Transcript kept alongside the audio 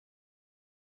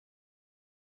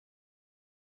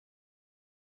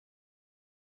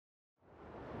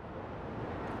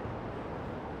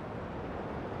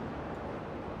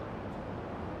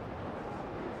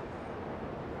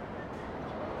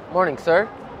Morning, sir.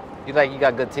 You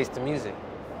got good taste in music.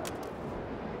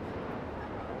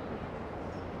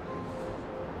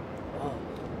 Oh.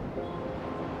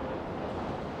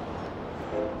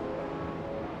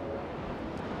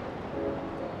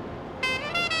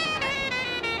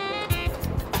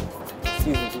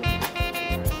 Excuse me, please.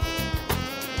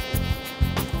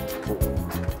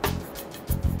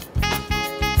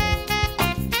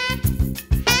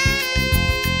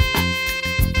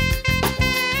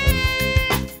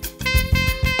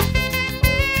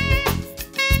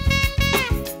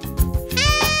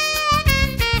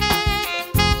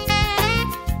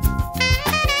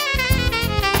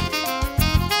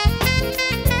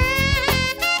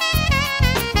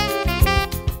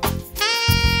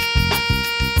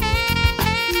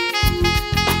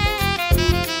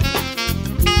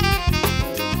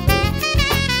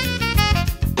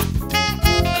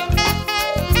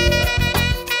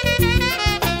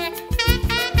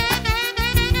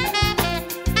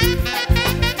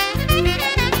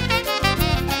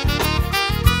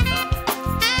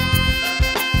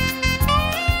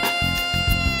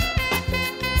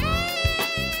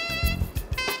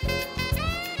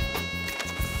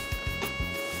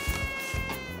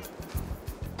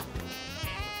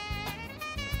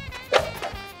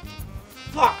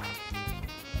 Fuck!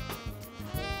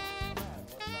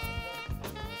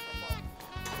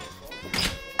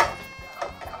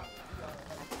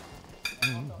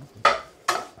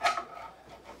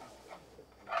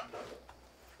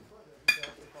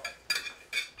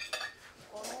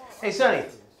 Hey, Sonny,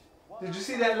 did you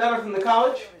see that letter from the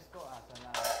college?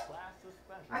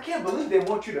 I can't believe they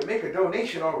want you to make a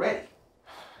donation already.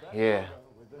 Yeah,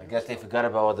 I guess they forgot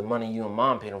about all the money you and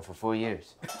Mom paid them for 4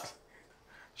 years.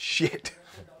 Shit.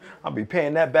 I'll be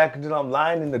paying that back until I'm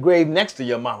lying in the grave next to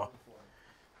your mama.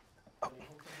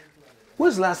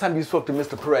 When's the last time you spoke to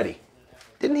Mr. Peretti?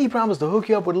 Didn't he promise to hook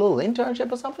you up with a little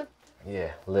internship or something?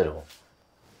 Yeah, little.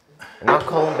 And I'll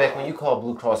call him back when you call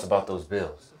Blue Cross about those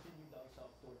bills.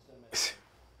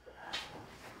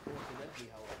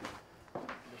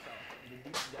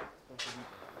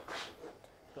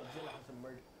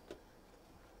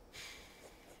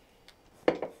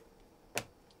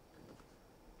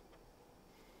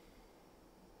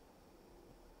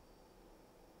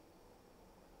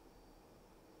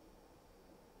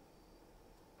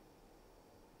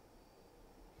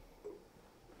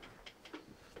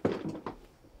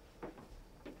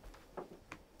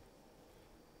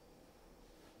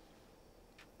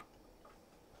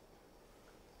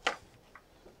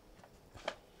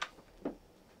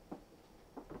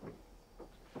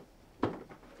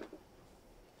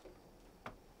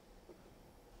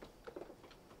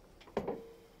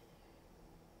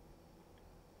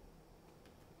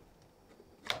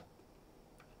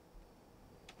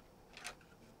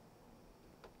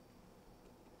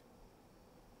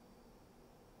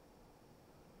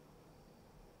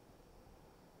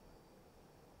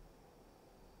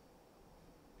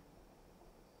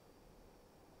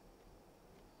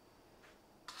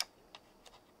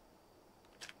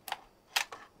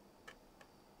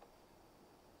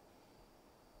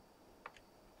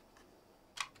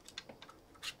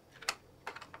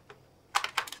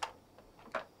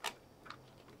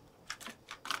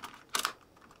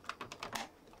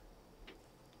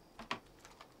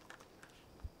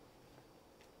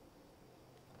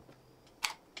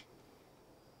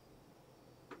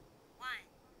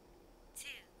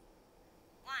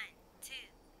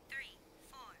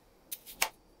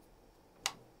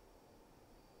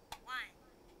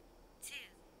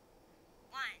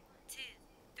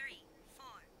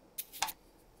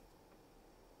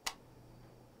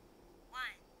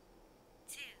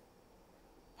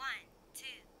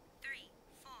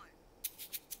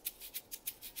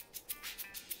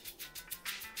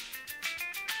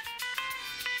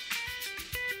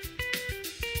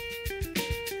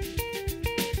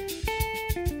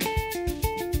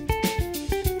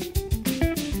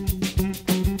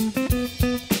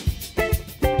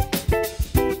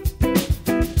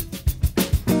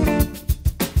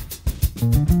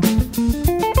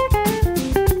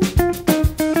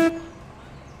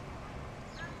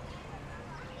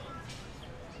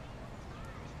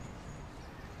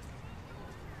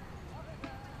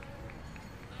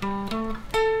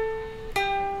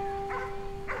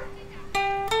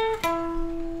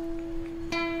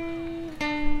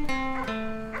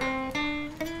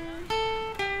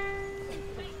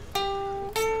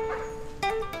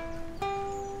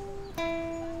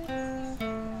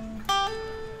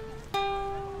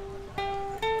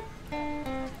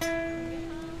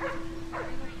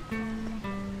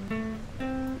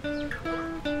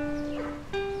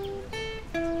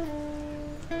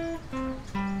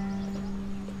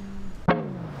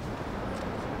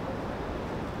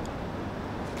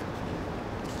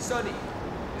 Sonny.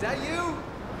 Is that you?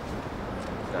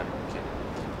 It's not a kid.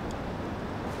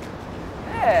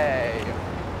 Hey.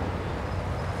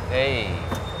 Hey,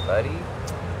 buddy.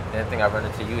 Didn't think I'd run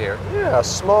into you here. Yeah,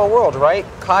 small world, right?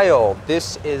 Kyle,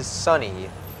 this is Sonny.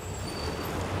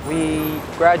 We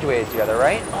graduated together,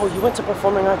 right? Oh, you went to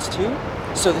performing arts too?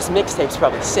 So this mixtape's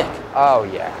probably sick. Oh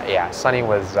yeah. Sonny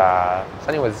was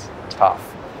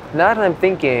tough. Now that I'm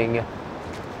thinking,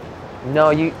 no,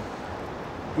 you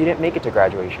didn't make it to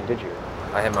graduation, did you?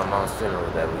 I had my mom's funeral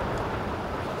that week.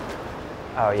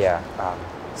 Oh yeah.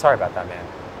 Sorry about that, man.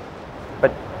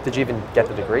 But did you even get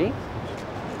the degree?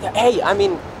 Yeah, hey, I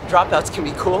mean, dropouts can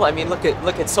be cool. I mean, look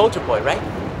at Soldier Boy, right?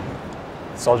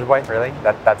 Soldier Boy, really?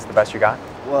 That's the best you got?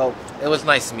 Well, it was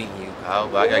nice meeting you, Kyle,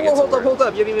 but I gotta get to work. Hold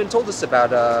up. You haven't even told us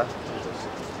about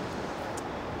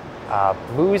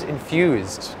blues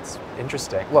infused. It's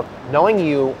interesting. Look, knowing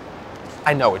you,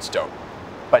 I know it's dope.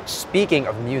 But speaking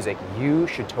of music, you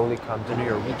should totally come to New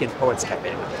York Weekend Poets Camp.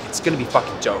 It's gonna be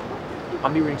fucking dope.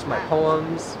 I'll be reading some of my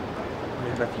poems. I'm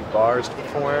gonna have a few bars to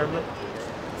perform.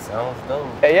 Sounds dope.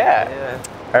 Yeah.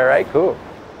 All right, cool.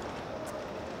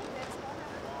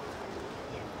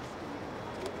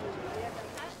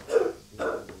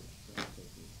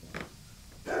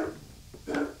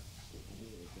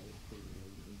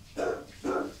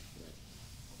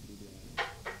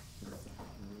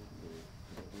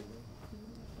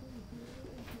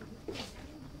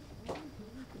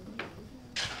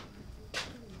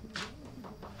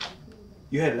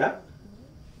 You headed out?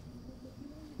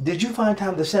 Did you find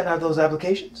time to send out those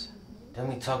applications?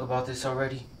 Didn't we talk about this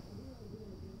already?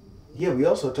 Yeah, we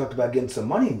also talked about getting some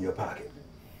money in your pocket.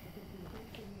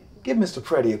 Give Mr.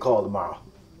 Freddie a call tomorrow.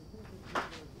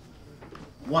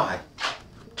 Why?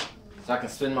 So I can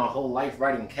spend my whole life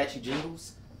writing catchy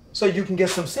jingles? So you can get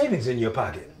some savings in your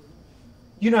pocket.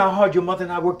 You know how hard your mother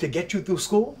and I worked to get you through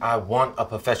school? I want a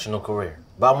professional career,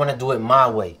 but I want to do it my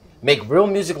way. Make real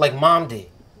music like Mom did.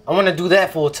 I want to do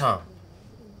that full time.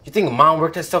 You think Mom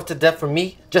worked herself to death for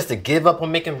me just to give up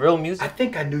on making real music? I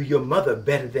think I knew your mother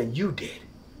better than you did.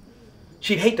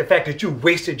 She'd hate the fact that you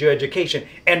wasted your education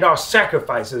and our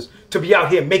sacrifices to be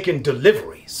out here making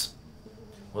deliveries.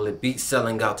 Well, it beats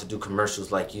selling out to do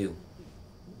commercials like you.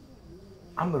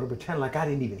 I'm gonna pretend like I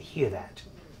didn't even hear that.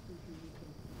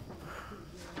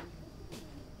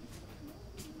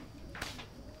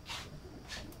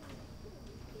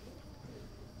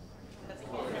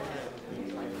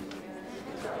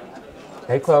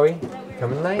 Hey, Chloe.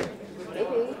 Coming tonight?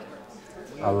 Maybe.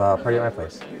 I'll party at my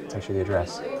place. Text you the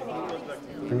address.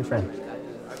 Bring your friend.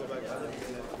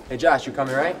 Hey, Josh, you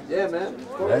coming, right? Yeah, man.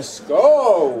 Let's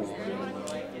go!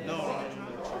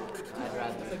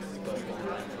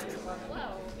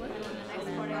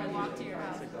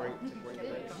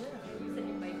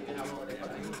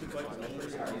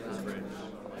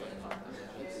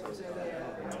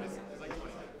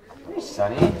 Hey,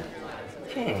 Sonny.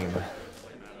 Came.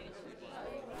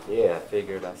 Yeah, I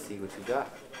figured I'd see what you got.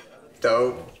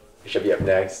 Dope. You should be up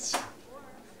next.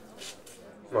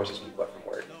 I'm always just what from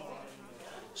work.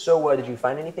 So, did you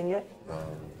find anything yet?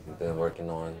 I've been working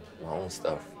on my own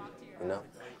stuff, you know?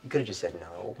 You could have just said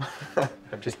no.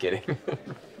 I'm just kidding.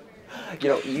 You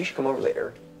know, you should come over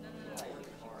later.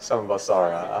 Some of us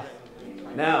are,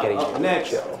 Now, getting up next,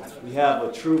 chill. we have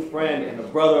a true friend and a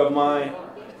brother of mine.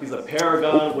 He's a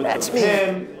paragon with That's the me.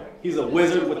 pen. He's a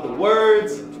wizard with the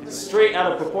words. Straight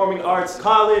out of Performing Arts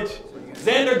College.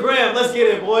 Xander Graham, let's get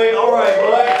it, boy. All right, boy.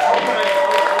 All right.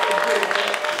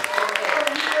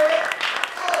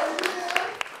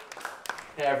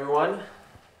 Hey, everyone.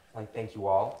 I'd like to thank you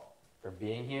all for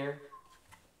being here,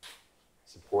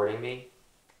 supporting me.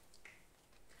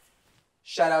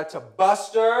 Shout out to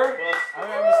Buster. I'm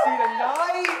gonna see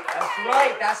tonight. That's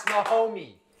right, that's my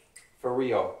homie. For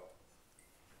real.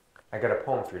 I got a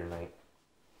poem for you tonight.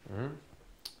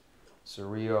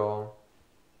 Surreal,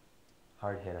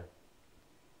 hard hitter.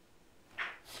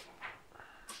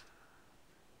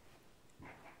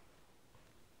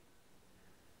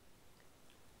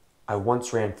 I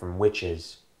once ran from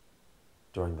witches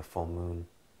during the full moon,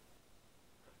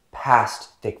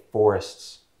 past thick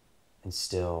forests and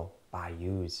still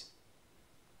bayous.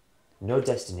 No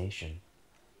destination,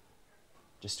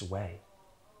 just a way.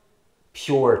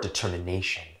 Pure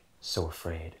determination, so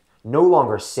afraid. No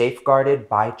longer safeguarded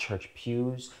by church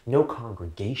pews, no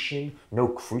congregation, no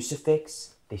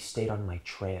crucifix. They stayed on my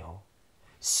trail,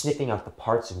 sniffing out the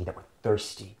parts of me that were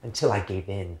thirsty. Until I gave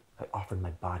in, I offered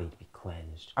my body to be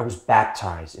cleansed. I was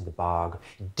baptized in the bog,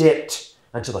 dipped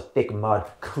until the thick mud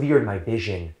cleared my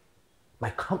vision. My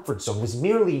comfort zone was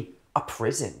merely a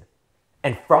prison.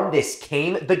 And from this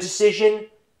came the decision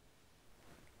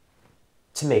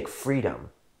to make freedom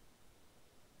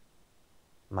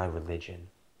my religion.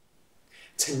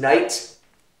 Tonight,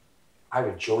 I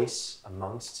rejoice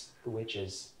amongst the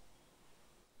witches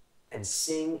and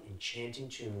sing enchanting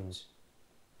tunes.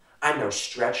 I now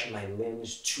stretch my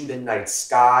limbs to the night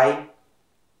sky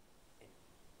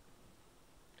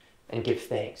and give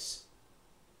thanks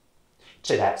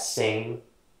to that same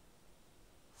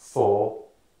full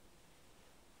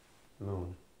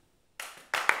moon.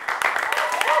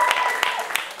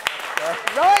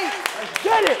 That's right. Let's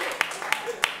get it.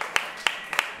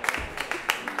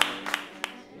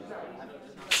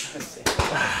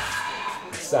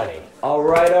 Sonny. All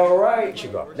right.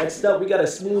 Next up, we got a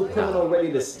smooth criminal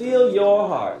ready to steal your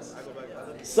hearts.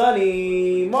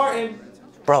 Sonny Martin.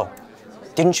 Bro,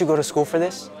 didn't you go to school for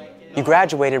this? You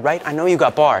graduated, right? I know you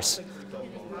got bars.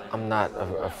 I'm not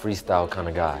a freestyle kind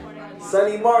of guy.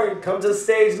 Sonny Martin, come to the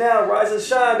stage now. Rise and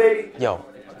shine, baby. Yo,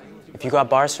 if you got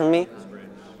bars from me,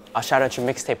 I'll shout out your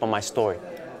mixtape on my story.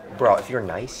 Bro, if you're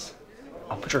nice,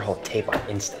 I'll put your whole tape on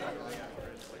Insta.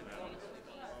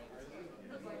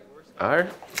 All right.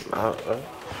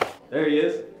 There he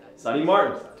is, Sonny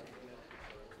Martin.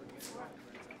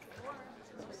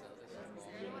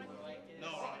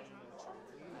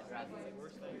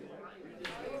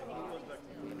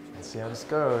 Let's see how this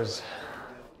goes.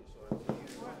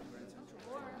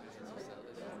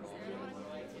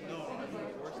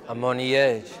 I'm on the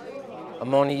edge.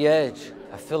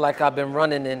 I feel like I've been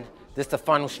running and this the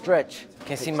final stretch.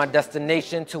 Can't see my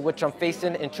destination to which I'm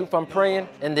facing. In truth, I'm praying.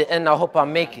 In the end, I hope I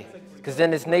make it. Cause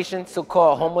in this nation,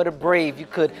 so-called home of the brave, you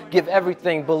could give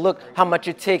everything, but look how much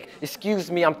it take. Excuse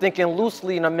me, I'm thinking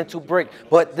loosely in a mental break,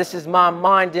 but this is my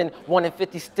mind in 1 in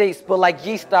 50 states. But like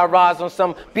yeast, I rise on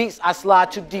some beats, I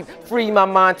slide too deep. Free my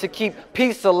mind to keep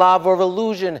peace alive or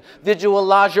illusion.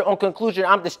 Visualize your own conclusion.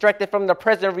 I'm distracted from the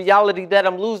present reality that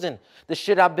I'm losing. The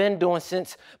shit I've been doing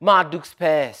since my Duke's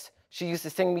past. She used to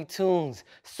sing me tunes,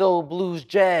 soul, blues,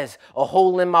 jazz, a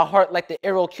hole in my heart like the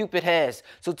arrow Cupid has.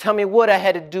 So tell me what I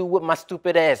had to do with my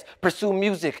stupid ass. Pursue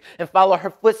music and follow her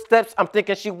footsteps. I'm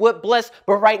thinking she would bless,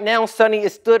 but right now, Sonny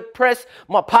is stood pressed.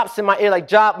 My pops in my ear like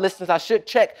job listings I should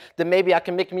check. Then maybe I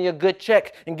can make me a good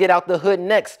check and get out the hood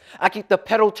next. I keep the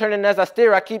pedal turning as I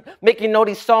steer. I keep making all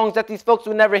these songs that these folks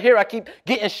will never hear. I keep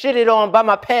getting shitted on by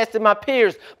my past and my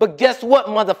peers. But guess what,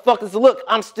 motherfuckers? Look,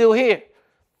 I'm still here.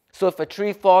 So if a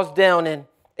tree falls down and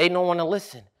ain't no one to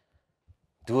listen,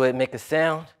 do it make a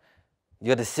sound?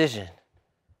 Your decision.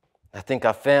 I think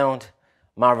I found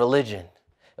my religion.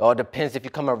 It all depends if you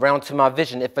come around to my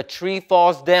vision. If a tree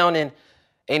falls down and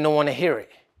ain't no one to hear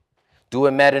it, do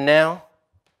it matter now?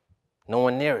 No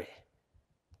one near it.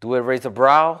 Do it raise a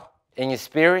brow in your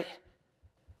spirit?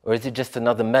 Or is it just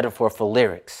another metaphor for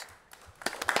lyrics?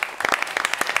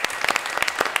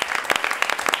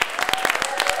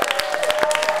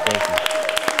 Thank you.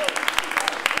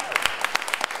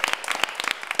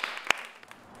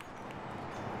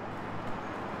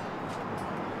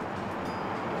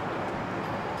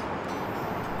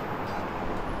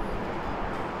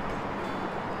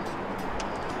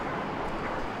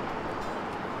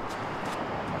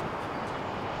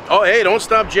 Oh, hey, don't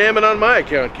stop jamming on my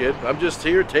account, kid. I'm just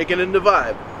here taking in the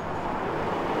vibe.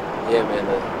 Yeah, man,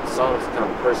 the song's kind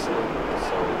of personal,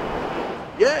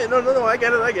 so... Yeah, no, I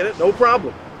get it. No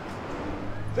problem.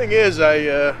 Thing is,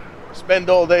 I spend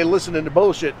all day listening to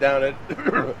bullshit down at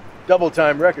Double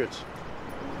Time Records.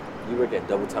 You work at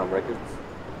Double Time Records?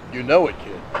 You know it,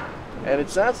 kid. And it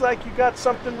sounds like you got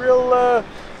something real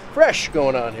fresh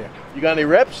going on here. You got any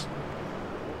reps?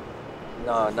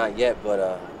 No, not yet,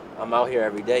 but I'm out here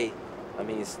every day. I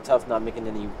mean, it's tough not making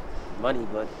any money,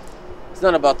 but it's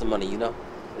not about the money, you know?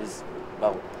 It's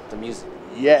about the music.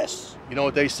 Yes. You know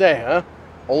what they say, huh?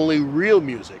 Only real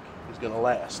music is gonna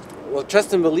last. Well,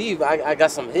 trust and believe, I got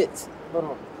some hits. Hold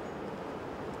on.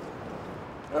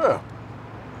 Oh.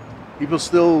 People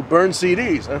still burn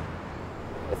CDs, huh?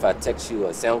 If I text you a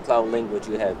SoundCloud link, would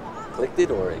you have clicked it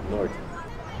or ignored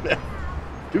it?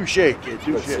 Touche, kid,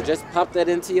 touche. So just pop that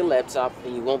into your laptop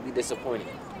and you won't be disappointed.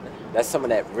 That's some of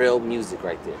that real music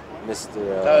right there,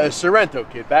 Mr. Sorrento,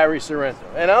 kid, Barry Sorrento.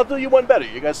 And I'll do you one better.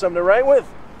 You got something to write with?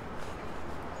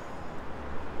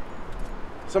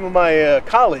 Some of my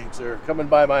colleagues are coming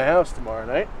by my house tomorrow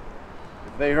night.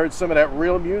 If they heard some of that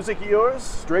real music of yours,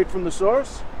 straight from the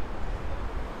source,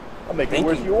 I'll make it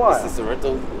worth your while. Mr.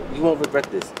 Sorrento, you won't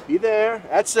regret this. Be there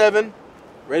at 7,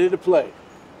 ready to play.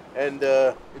 And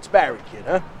it's Barry, kid,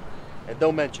 huh? And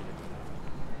don't mention it.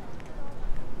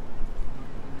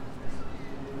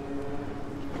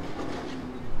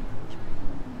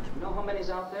 You know how many's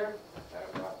out there?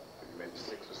 About maybe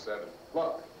 6 or 7.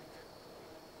 Look,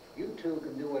 you two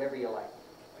can do whatever you like.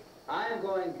 I'm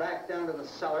going back down to the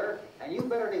cellar, and you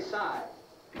better decide.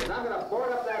 Because I'm going to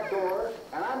board up that door,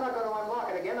 and I'm not going to unlock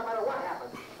it again no matter what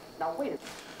happens. Now, wait a minute.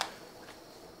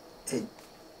 Hey,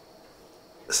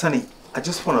 Sonny, I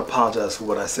just want to apologize for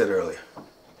what I said earlier.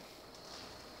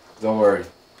 Don't worry,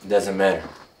 it doesn't matter.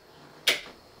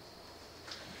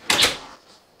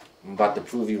 I'm about to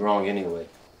prove you wrong anyway.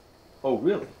 Oh,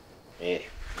 really? Yeah,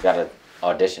 got an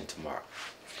audition tomorrow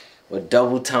with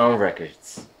Double Time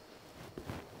Records.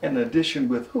 An audition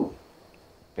with who?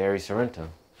 Barry Sorrento.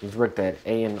 He's worked at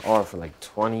A&R for like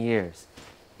 20 years.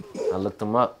 I looked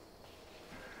him up.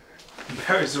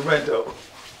 Barry Sorrento.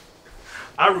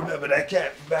 I remember that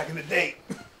cat back in the day.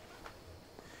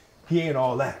 He ain't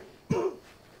all that.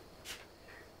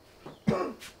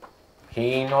 He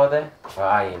ain't all that, or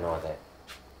I ain't all that.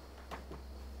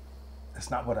 That's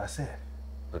not what I said.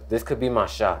 But this could be my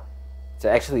shot to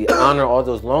actually honor all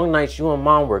those long nights you and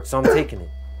Mom worked, so I'm taking it.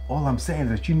 All I'm saying is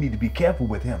that you need to be careful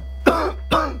with him.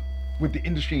 With the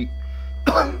industry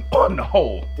on the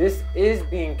whole. This is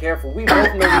being careful. We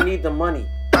both know we need the money.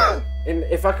 And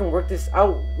if I can work this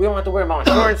out, we don't have to worry about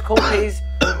insurance, co-pays,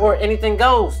 or anything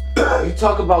goes. You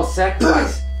talk about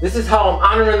sacrifice. This is how I'm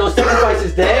honoring those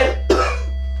sacrifices, Dad.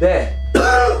 Dad.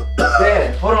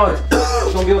 Dad, hold on.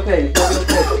 It's gonna be okay. It's gonna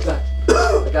be okay.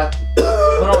 I got you.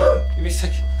 Hold on. Give me a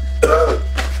second.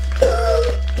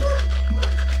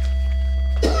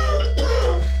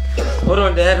 Hold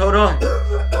on, Dad. Hold on.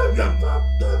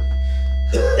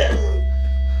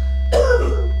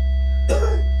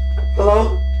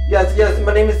 Hello? Yes,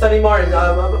 my name is Sonny Martin.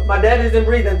 My dad isn't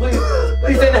breathing. Please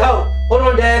send help. Hold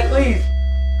on, Dad, please.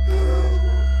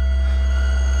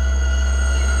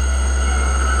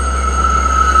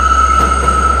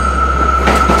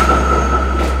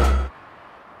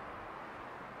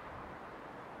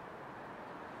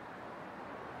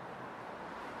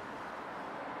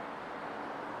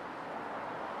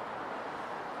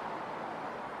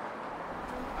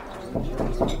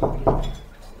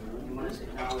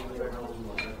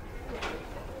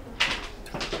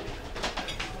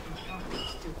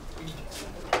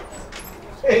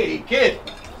 Hey, kid.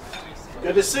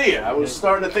 Good to see you. I was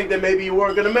starting to think that maybe you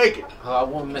weren't going to make it. I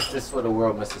won't miss this for the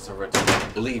world, Mr. Sorrento.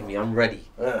 Believe me, I'm ready.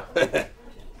 Yeah,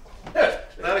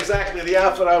 not exactly the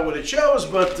outfit I would have chose,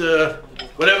 but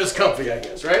whatever's comfy, I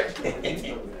guess, right?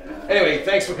 Anyway,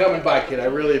 thanks for coming by, kid. I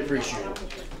really appreciate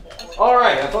it. All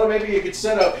right, I thought maybe you could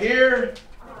set up here,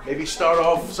 maybe start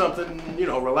off something,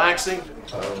 relaxing.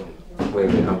 Wait,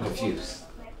 I'm confused.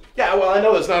 Yeah, well, I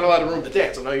know there's not a lot of room to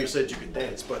dance. I know you said you could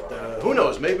dance, but who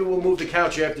knows? Maybe we'll move the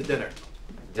couch after dinner.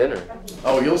 Dinner?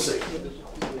 Oh, you'll see.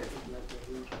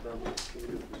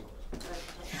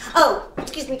 Oh,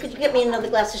 excuse me, could you get me another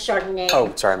glass of Chardonnay?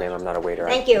 Oh, sorry, ma'am, I'm not a waiter.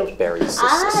 Thank you. I'm Barry's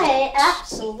assistant. I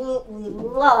absolutely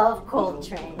love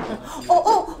Coltrane.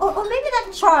 Or maybe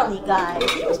that Charlie guy.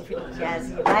 He was pretty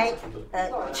jazzy, right?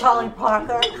 Charlie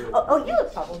Parker. Oh, you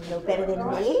would probably know better than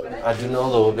me. I do know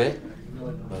a little bit,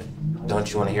 but don't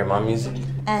you want to hear my music?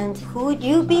 And who would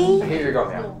you be? Here you go,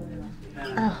 now.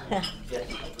 Oh, yeah.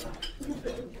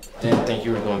 Didn't think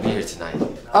you were going to be here tonight.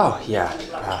 Oh, yeah.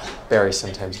 Barry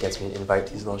sometimes gets me an invite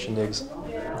to these little shindigs.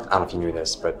 I don't know if you knew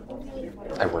this, but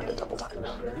I work at Double Time.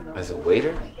 As a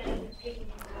waiter?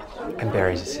 I'm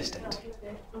Barry's assistant.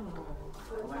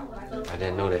 I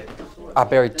didn't know that.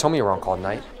 Barry told me you were on call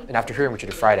tonight, and after hearing what you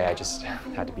did Friday, I just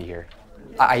had to be here.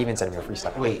 I even sent him a free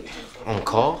stuff. Wait, on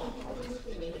call?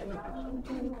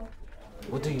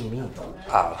 What do you mean?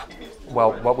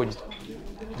 Well, what would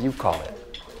you call it?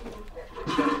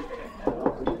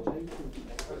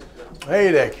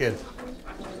 Hey there, kid.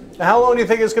 Now, how long do you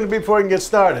think it's going to be before we can get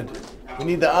started? We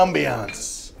need the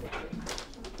ambiance.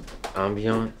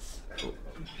 Ambiance?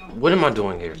 What am I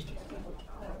doing here?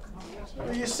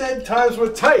 Well, you said times were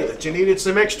tight, that you needed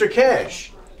some extra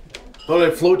cash. Thought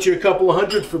I'd float you a couple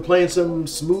 $100 for playing some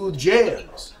smooth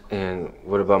jams. And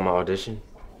what about my audition?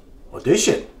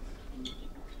 Audition?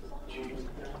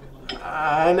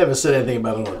 I never said anything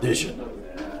about an audition.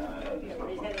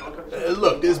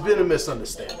 Look, there's been a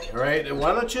misunderstanding, all right?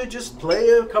 Why don't you just play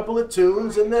a couple of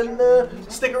tunes and then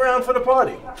stick around for the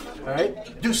party, all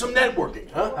right? Do some networking,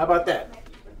 huh? How about that?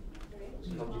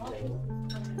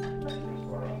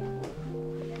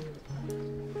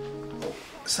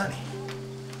 Sonny,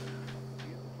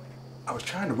 I was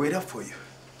trying to wait up for you.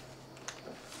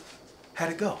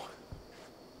 How'd it go?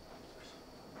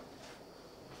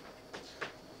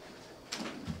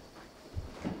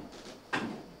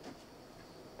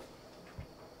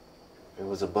 It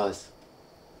was a buzz.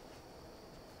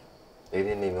 They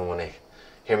didn't even want to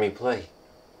hear me play.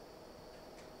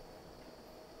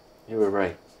 You were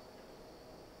right.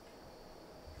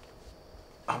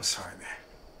 I'm sorry, man.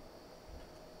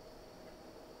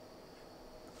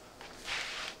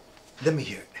 Let me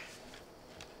hear it.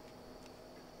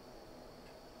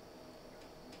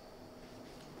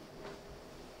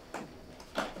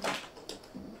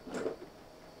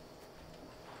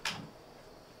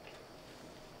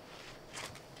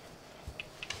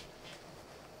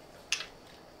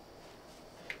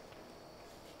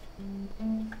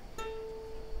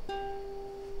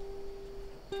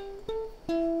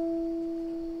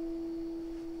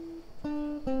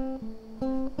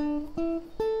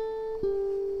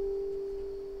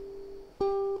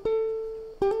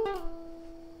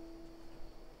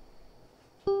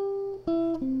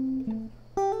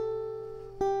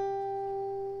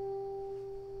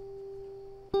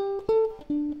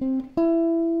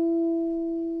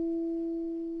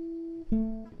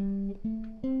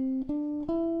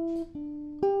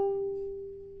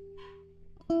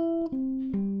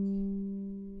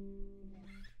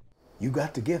 You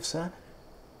got the gift, son.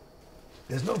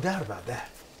 There's no doubt about that.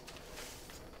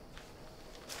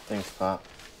 Thanks, Pop.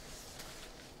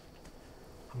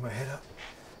 I'm gonna head up.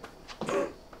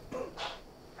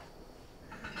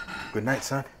 Good night,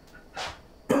 son.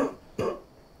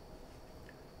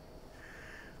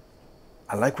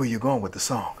 I like where you're going with the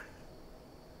song.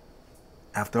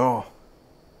 After all,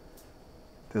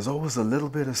 there's always a little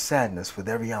bit of sadness with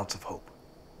every ounce of hope.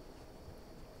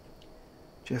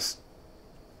 Just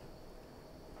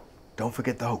don't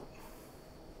forget the hope.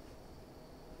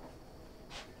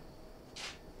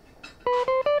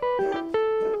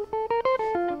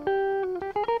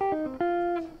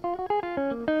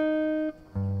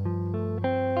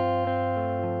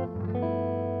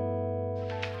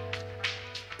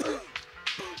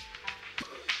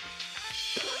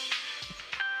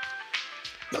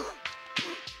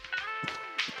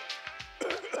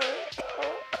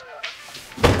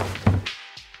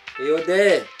 Hey, yo,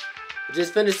 Dad. I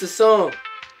just finished the song.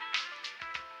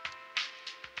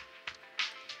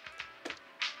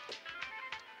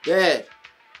 Dad.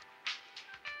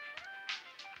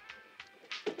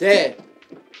 Dad.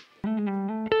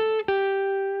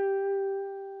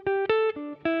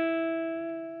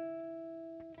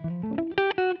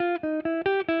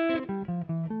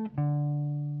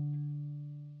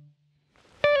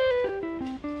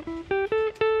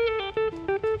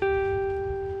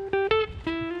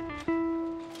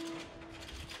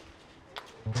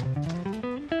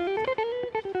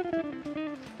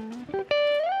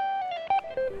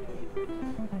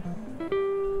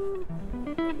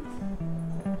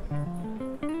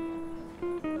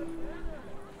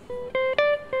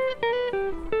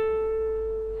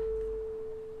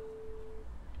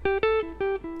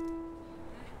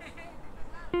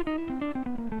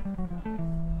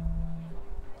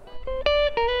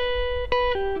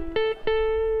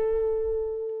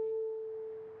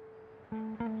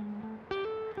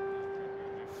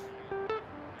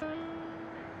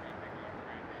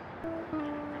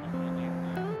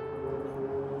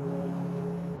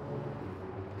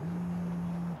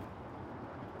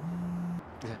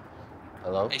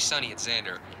 Hello? Hey, Sonny, it's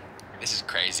Xander. This is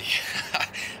crazy.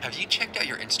 Have you checked out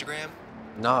your Instagram?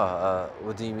 Nah,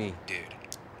 what do you mean? Dude,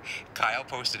 Kyle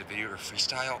posted a video of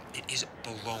freestyle. It is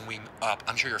blowing up.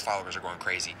 I'm sure your followers are going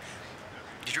crazy.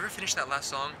 Did you ever finish that last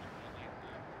song?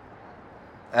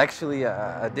 Actually,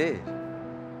 I did.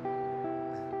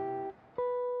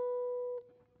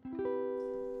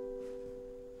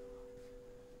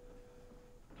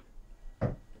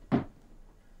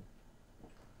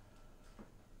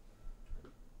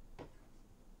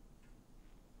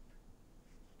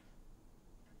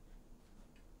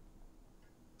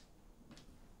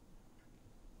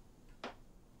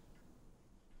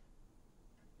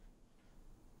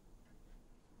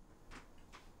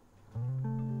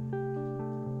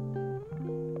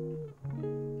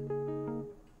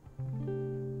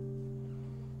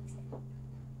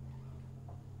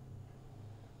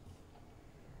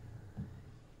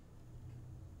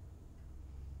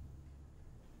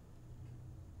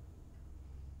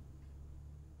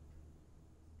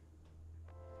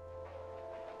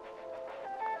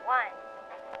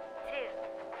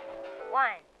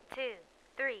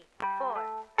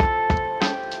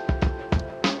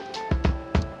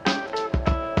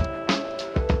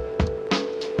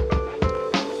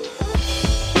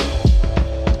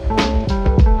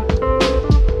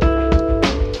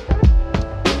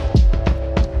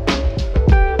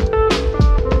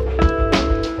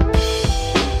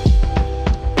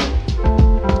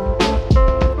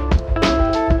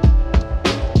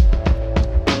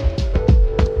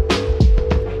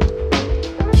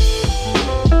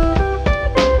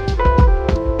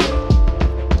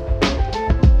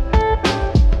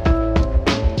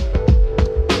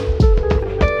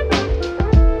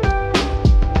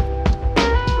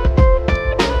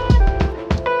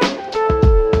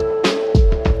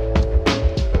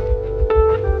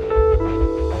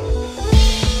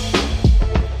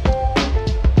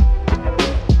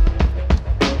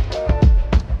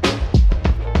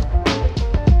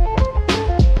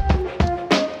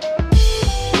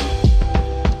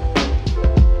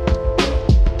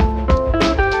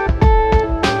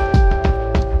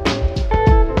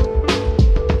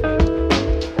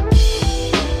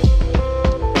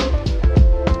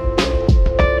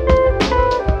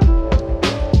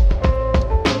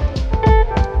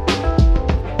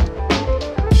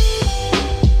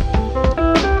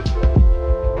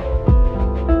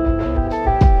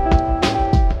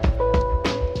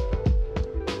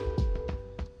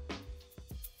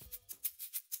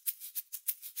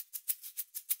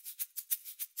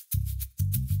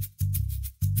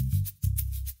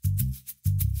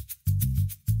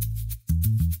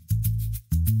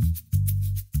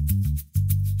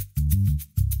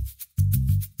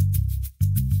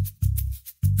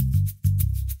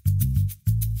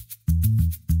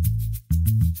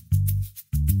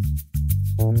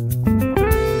 you.